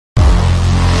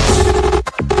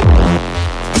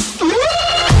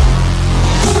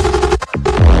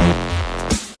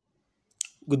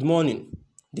Good morning.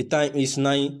 The time is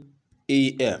 9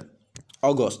 a.m.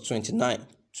 August 29,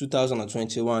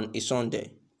 2021, a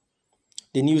Sunday.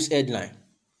 The news headline: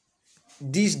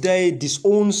 This day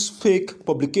disowns fake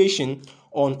publication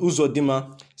on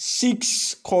Uzodinma,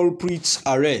 6 culprits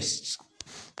arrests.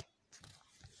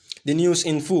 The news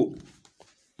in full.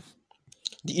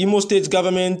 The Imo State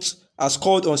government has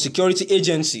called on security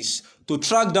agencies to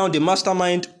track down the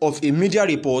mastermind of a media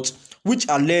report which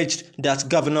alleged that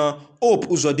Governor Hope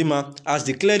Uzodinma has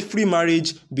declared free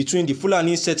marriage between the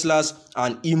Fulani settlers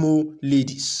and Imo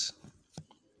ladies.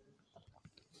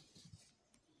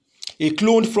 A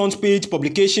cloned front page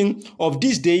publication of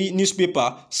This Day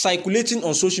newspaper circulating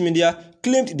on social media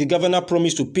claimed the governor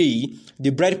promised to pay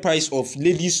the bride price of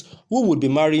ladies who would be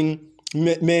marrying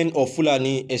men of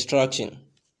Fulani extraction.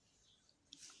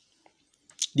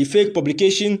 The fake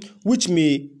publication, which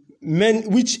many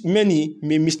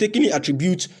may mistakenly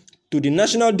attribute to the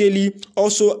National Daily,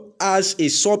 also has a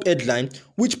sub-headline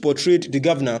which portrayed the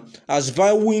governor as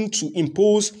vowing to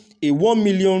impose a 1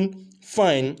 million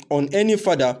fine on any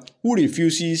father who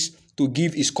refuses to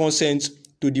give his consent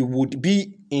to the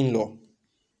would-be in-law.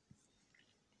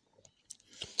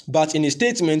 But in a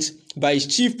statement by his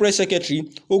chief press secretary,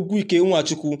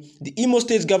 Ãrrést, the Imo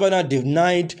State governor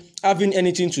denied having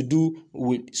anything to do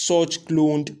with such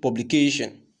cloned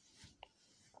publication.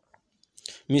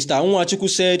 Mr. Ãrrést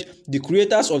said the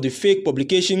creators of the fake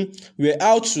publication were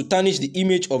out to tarnish the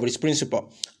image of his principal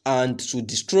and to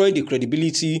destroy the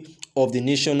credibility of the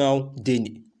National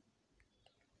Daily.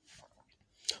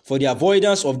 For the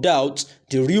avoidance of doubt,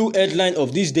 the real headline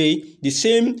of This Day, the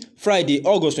same Friday,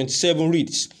 August 27,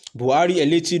 reads: Buhari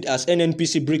elected as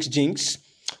NNPC BRICS jinx,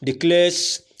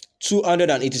 declares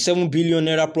 287 billion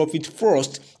naira profit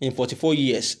first in 44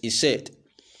 years, he said.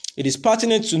 It is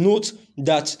pertinent to note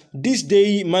that This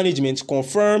Day management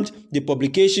confirmed the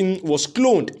publication was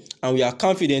cloned, and we are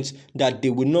confident that they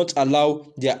will not allow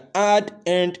their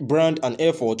hard-earned brand and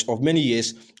effort of many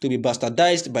years to be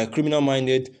bastardized by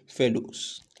criminal-minded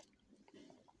fellows.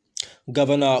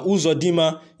 Governor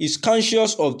Uzodinma is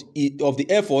conscious of the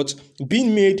efforts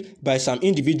being made by some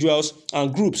individuals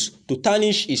and groups to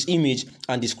tarnish his image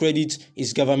and discredit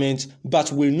his government,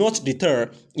 but will not deter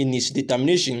in his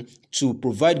determination to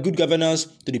provide good governance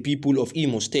to the people of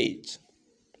Imo State.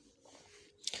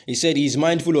 He said he is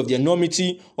mindful of the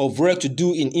enormity of work to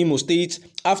do in Imo State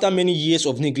after many years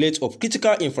of neglect of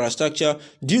critical infrastructure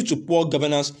due to poor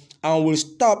governance, and will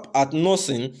stop at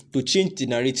nothing to change the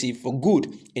narrative for good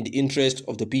in the interest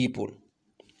of the people.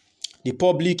 The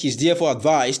public is therefore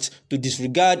advised to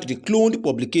disregard the cloned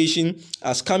publication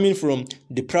as coming from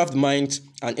depraved minds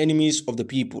and enemies of the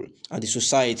people and the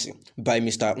society by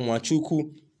Mr. Ãrrést,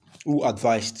 who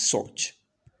advised such.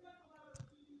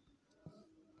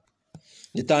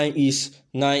 The time is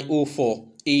 9:04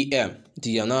 a.m.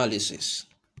 The analysis.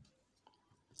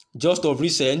 Just of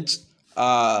recent,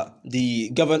 the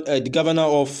governor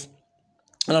of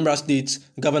Ãrrést State,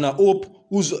 Governor Hope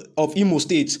of Imo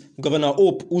State, Governor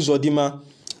Hope Uzodinma,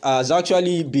 has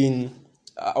actually been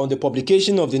on the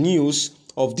publication of the news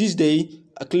of This Day,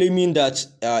 claiming that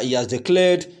he has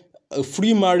declared a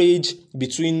free marriage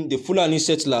between the Fulani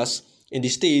settlers in the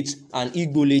state and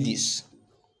Igbo ladies.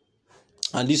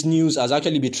 And this news has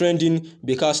actually been trending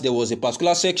because there was a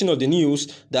particular section of the news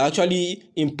that actually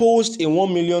imposed a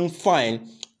 1 million fine,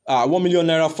 1 million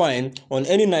naira fine on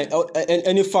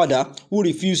any father who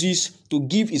refuses to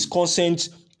give his consent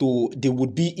to the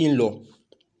would-be in-law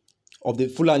of the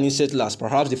Fulani settlers.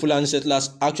 Perhaps the Fulani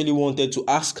settlers actually wanted to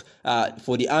ask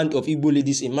for the hand of Igbo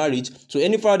ladies in marriage. So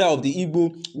any father of the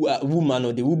Igbo woman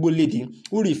or the Igbo lady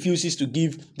who refuses to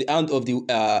give the hand of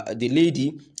the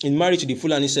lady in marriage to the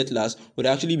Fulani settlers would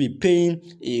actually be paying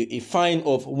a fine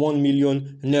of 1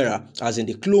 million naira, as in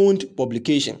the cloned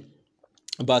publication.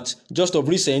 But just of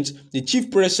recent, the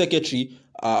chief press secretary,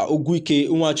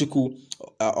 Ãrrést,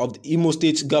 of the Imo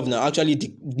State governor, actually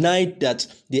denied that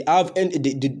they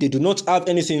do not have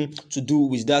anything to do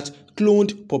with that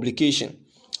cloned publication,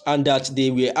 and that they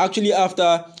were actually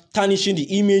after tarnishing the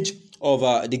image of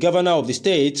the governor of the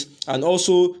state and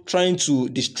also trying to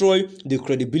destroy the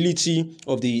credibility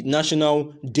of the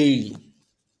National Daily.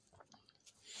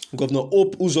 Governor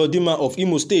Hope Uzodinma of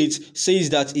Imo State says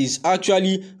that he is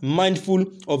actually mindful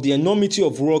of the enormity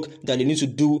of work that they need to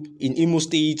do in Imo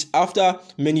State after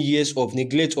many years of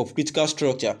neglect of critical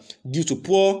structure due to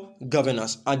poor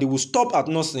governance, and they will stop at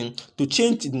nothing to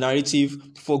change the narrative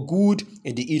for good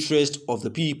in the interest of the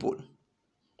people.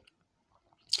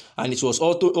 And it was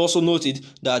also noted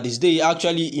that This Day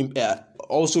actually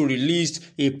also released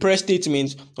a press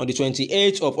statement on the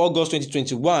 28th of August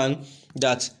 2021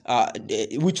 that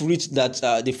which reads that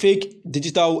the fake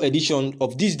digital edition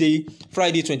of This Day,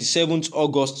 Friday 27th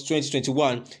August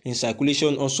 2021, in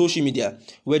circulation on social media,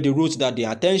 where they wrote that the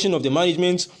attention of the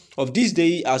management of This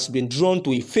Day has been drawn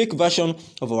to a fake version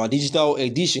of our digital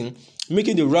edition,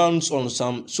 making the rounds on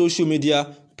some social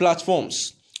media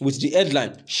platforms with the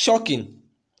headline, "Shocking!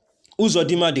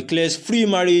 Uzodinma declares free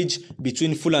marriage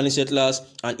between Fulani settlers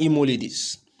and Imo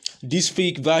ladies." This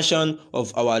fake version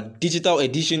of our digital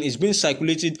edition is being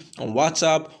circulated on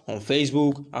WhatsApp, on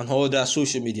Facebook, and other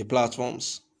social media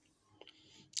platforms.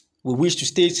 We wish to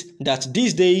state that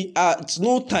This Day at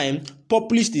no time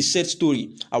published the said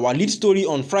story. Our lead story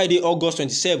on Friday, August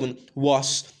 27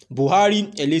 was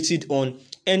Buhari elated on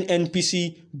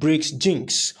NNPC breaks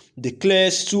jinx,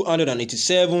 declares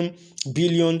 287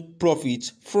 billion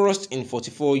profit, first in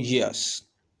 44 years.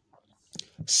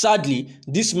 Sadly,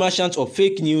 these merchants of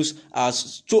fake news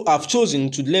have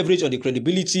chosen to leverage on the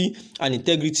credibility and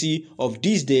integrity of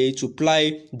This Day to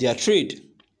ply their trade.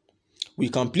 We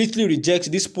completely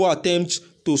reject this poor attempt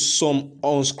to some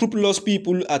unscrupulous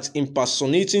people at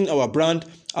impersonating our brand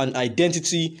and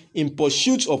identity in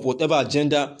pursuit of whatever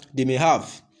agenda they may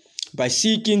have, by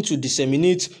seeking to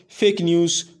disseminate fake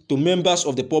news to members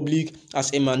of the public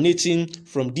as emanating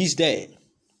from This Day.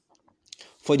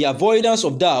 For the avoidance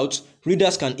of doubt,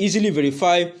 readers can easily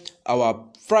verify our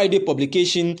Friday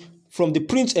publication from the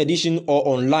print edition or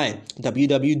online,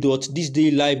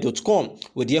 www.thisdaylive.com.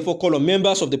 We therefore call on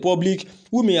members of the public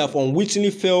who may have unwittingly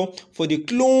fell for the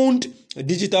cloned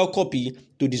digital copy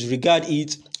to disregard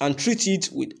it and treat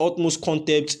it with utmost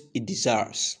contempt it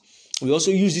deserves. We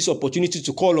also use this opportunity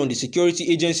to call on the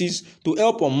security agencies to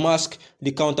help unmask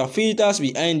the counterfeiters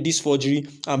behind this forgery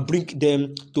and bring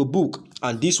them to book.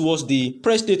 And this was the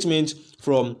press statement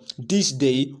from This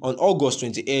Day on August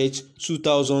 28,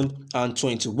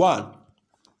 2021.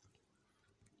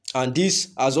 And this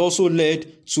has also led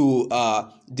to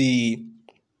the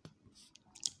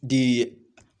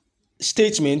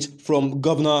statement from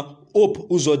Governor Hope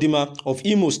Uzodinma of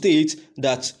Imo State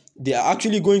that they are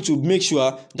actually going to make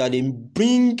sure that they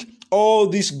bring all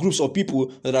these groups of people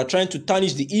that are trying to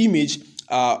tarnish the image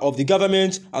of the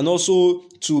government, and also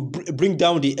to bring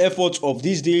down the efforts of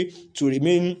This Day to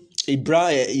remain a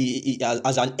brand,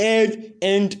 as an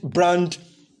end brand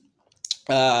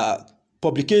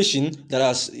publication that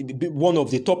has one of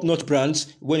the top-notch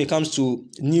brands when it comes to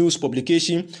news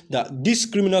publication, that these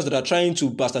criminals that are trying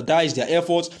to bastardize their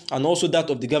efforts and also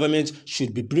that of the government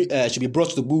should be brought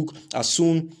to the book as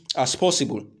soon as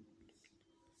possible.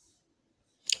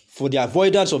 For the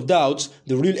avoidance of doubt,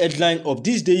 the real headline of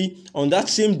This Day on that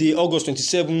same day, August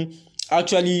 27,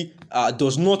 actually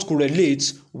does not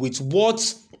correlate with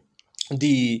what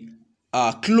the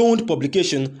cloned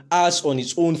publication has on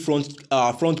its own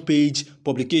front page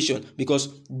publication, because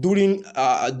during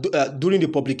the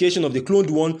publication of the cloned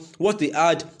one, what they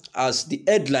had as the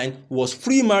headline was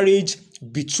free marriage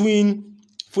between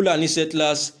Fulani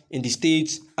settlers in the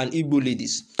states and Igbo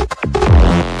ladies.